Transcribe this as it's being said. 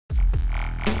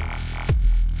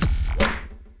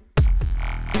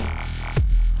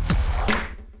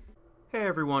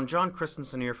everyone, Jon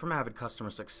Christenson here from Avid Customer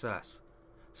Success.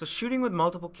 So shooting with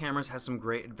multiple cameras has some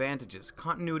great advantages.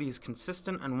 Continuity is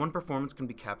consistent and one performance can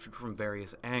be captured from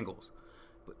various angles.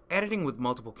 But editing with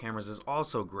multiple cameras is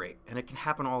also great, and it can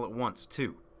happen all at once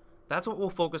too. That's what we'll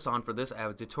focus on for this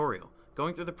Avid tutorial,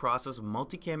 going through the process of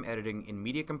multicam editing in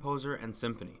Media Composer and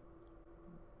Symphony.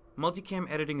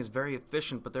 Multicam editing is very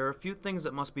efficient, but there are a few things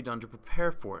that must be done to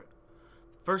prepare for it.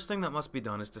 The first thing that must be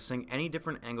done is to sync any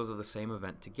different angles of the same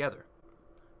event together.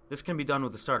 This can be done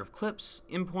with the start of clips,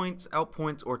 in points, out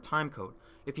points, or timecode.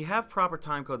 If you have proper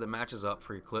timecode that matches up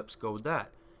for your clips, go with that.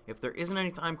 If there isn't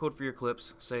any timecode for your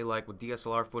clips, say like with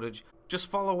DSLR footage, just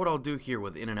follow what I'll do here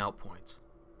with in and out points.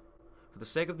 For the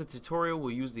sake of the tutorial,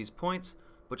 we'll use these points,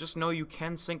 but just know you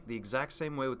can sync the exact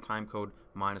same way with timecode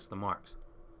minus the marks.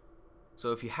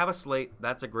 So if you have a slate,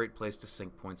 that's a great place to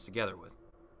sync points together with.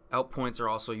 Out points are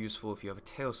also useful if you have a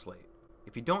tail slate.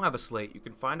 If you don't have a slate, you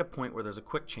can find a point where there's a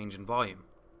quick change in volume.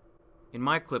 In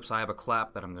my clips, I have a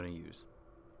clap that I'm going to use.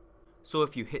 So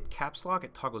if you hit caps lock,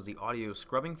 it toggles the audio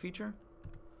scrubbing feature.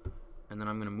 And then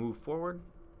I'm going to move forward.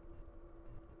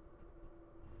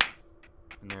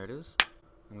 And there it is.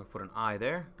 I'm going to put an eye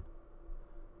there.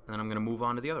 And then I'm going to move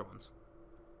on to the other ones.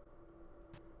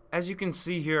 As you can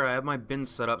see here, I have my bin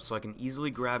set up so I can easily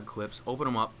grab clips, open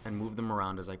them up, and move them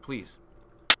around as I please.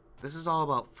 This is all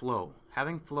about flow.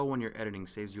 Having flow when you're editing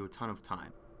saves you a ton of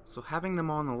time. So having them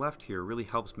on the left here really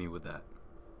helps me with that.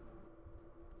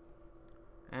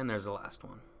 And there's the last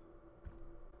one.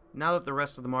 Now that the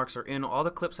rest of the marks are in, all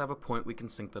the clips have a point we can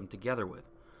sync them together with.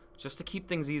 Just to keep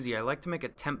things easy, I like to make a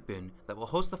temp bin that will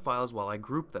host the files while I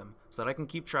group them, so that I can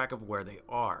keep track of where they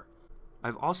are.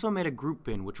 I've also made a group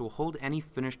bin which will hold any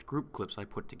finished group clips I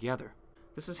put together.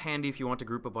 This is handy if you want to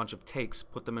group a bunch of takes,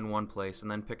 put them in one place, and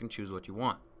then pick and choose what you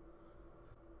want.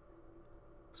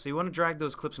 So you want to drag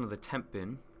those clips into the temp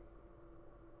bin,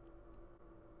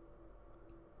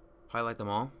 highlight them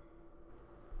all,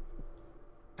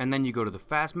 and then you go to the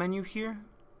fast menu here,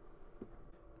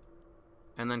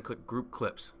 and then click group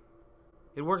clips.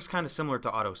 It works kind of similar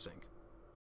to auto sync.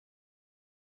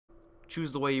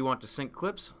 Choose the way you want to sync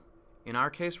clips. In our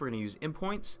case, we're going to use in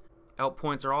points. Out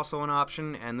points are also an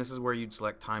option, and this is where you'd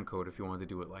select timecode if you wanted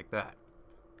to do it like that.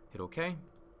 Hit OK.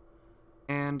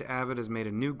 And Avid has made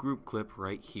a new group clip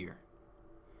right here.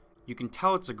 You can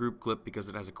tell it's a group clip because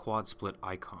it has a quad split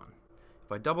icon.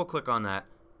 If I double click on that,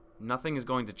 nothing is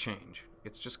going to change.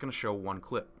 It's just going to show one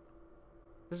clip.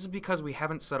 This is because we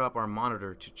haven't set up our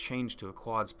monitor to change to a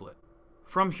quad split.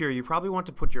 From here, you probably want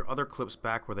to put your other clips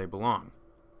back where they belong.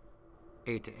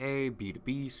 A to A, B to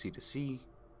B, C to C.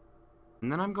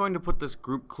 And then I'm going to put this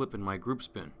group clip in my groups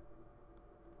bin.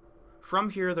 From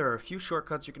here, there are a few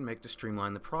shortcuts you can make to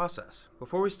streamline the process.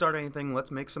 Before we start anything,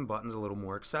 let's make some buttons a little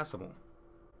more accessible.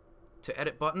 To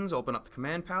edit buttons, open up the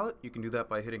command palette. You can do that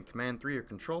by hitting Command 3 or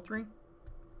Control 3.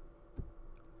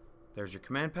 There's your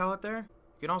command palette there.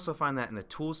 You can also find that in the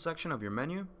Tools section of your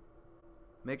menu.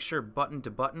 Make sure Button to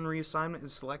Button reassignment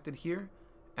is selected here,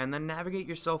 and then navigate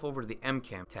yourself over to the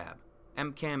MCAM tab.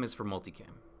 MCAM is for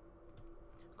multicam.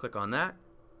 Click on that.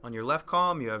 On your left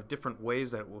column, you have different ways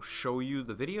that it will show you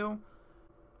the video.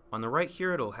 On the right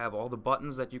here, it'll have all the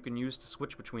buttons that you can use to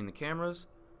switch between the cameras.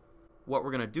 What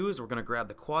we're going to do is we're going to grab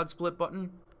the quad split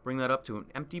button, bring that up to an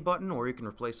empty button, or you can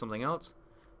replace something else,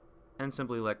 and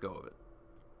simply let go of it.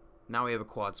 Now we have a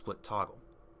quad split toggle.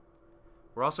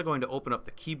 We're also going to open up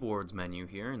the Keyboards menu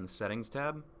here in the Settings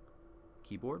tab.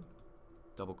 Keyboard.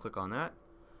 Double click on that.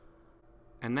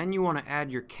 And then you want to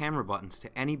add your camera buttons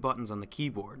to any buttons on the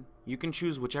keyboard. You can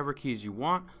choose whichever keys you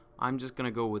want. I'm just going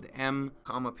to go with M,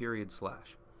 comma, period,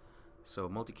 slash. So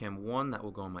multicam 1, that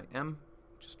will go on my M.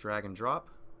 Just drag and drop.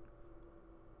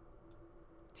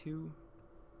 2,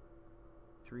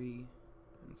 3,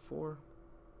 and 4.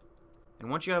 And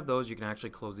once you have those, you can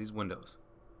actually close these windows.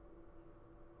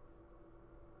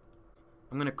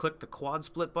 I'm going to click the quad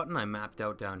split button I mapped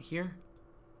out down here.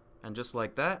 And just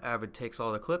like that, Avid takes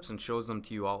all the clips and shows them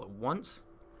to you all at once.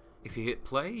 If you hit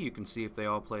play, you can see if they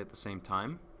all play at the same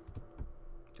time.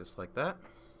 Just like that.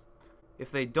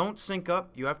 If they don't sync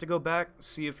up, you have to go back,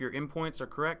 see if your in points are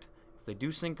correct. If they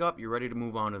do sync up, you're ready to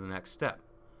move on to the next step.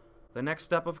 The next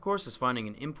step, of course, is finding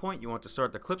an in point you want to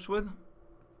start the clips with.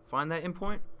 Find that in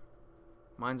point.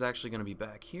 Mine's actually going to be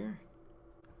back here.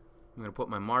 I'm going to put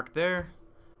my mark there.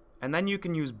 And then you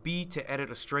can use B to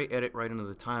edit a straight edit right into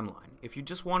the timeline. If you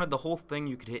just wanted the whole thing,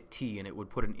 you could hit T and it would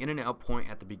put an in and out point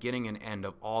at the beginning and end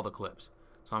of all the clips.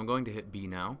 So I'm going to hit B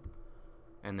now.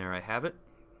 And there I have it.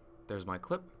 There's my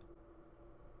clip.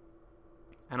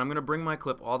 And I'm going to bring my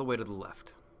clip all the way to the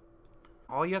left.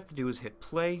 All you have to do is hit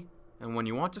play, and when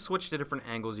you want to switch to different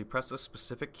angles, you press a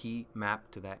specific key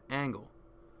mapped to that angle.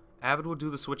 Avid will do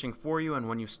the switching for you, and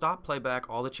when you stop playback,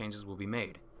 all the changes will be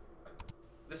made.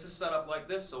 This is set up like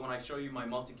this, so when I show you my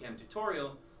multicam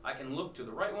tutorial, I can look to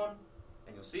the right one,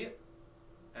 and you'll see it,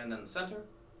 and then the center,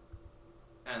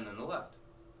 and then the left.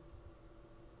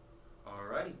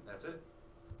 Alrighty, that's it.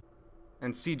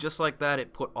 And see, just like that,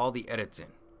 it put all the edits in.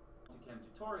 Multicam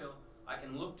tutorial, I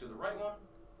can look to the right one,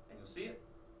 and you'll see it,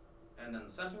 and then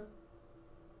the center,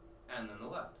 and then the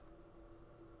left.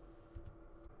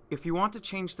 If you want to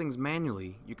change things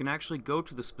manually, you can actually go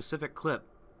to the specific clip,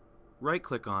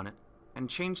 right-click on it, and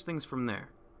change things from there.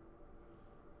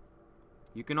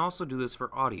 You can also do this for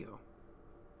audio.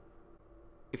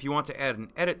 If you want to add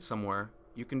an edit somewhere,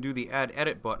 you can do the Add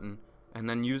Edit button and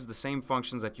then use the same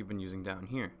functions that you've been using down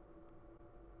here.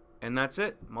 And that's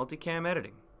it, multicam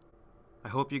editing. I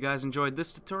hope you guys enjoyed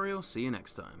this tutorial. See you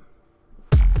next time.